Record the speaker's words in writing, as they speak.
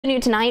New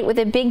tonight with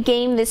a big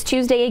game this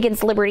Tuesday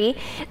against Liberty.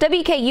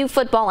 WKU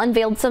football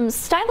unveiled some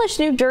stylish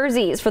new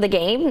jerseys for the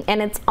game,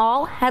 and it's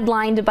all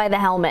headlined by the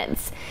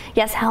helmets.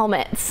 Yes,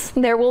 helmets.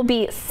 There will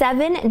be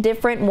 7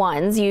 different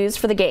ones used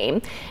for the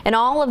game, and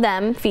all of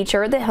them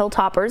feature the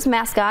Hilltoppers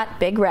mascot,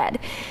 Big Red.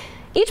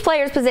 Each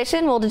player's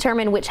position will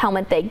determine which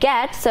helmet they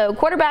get, so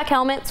quarterback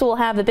helmets will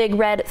have the Big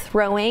Red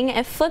throwing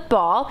a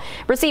football.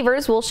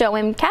 Receivers will show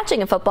him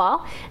catching a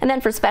football, and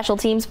then for special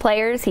teams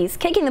players, he's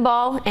kicking the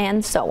ball,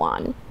 and so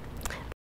on.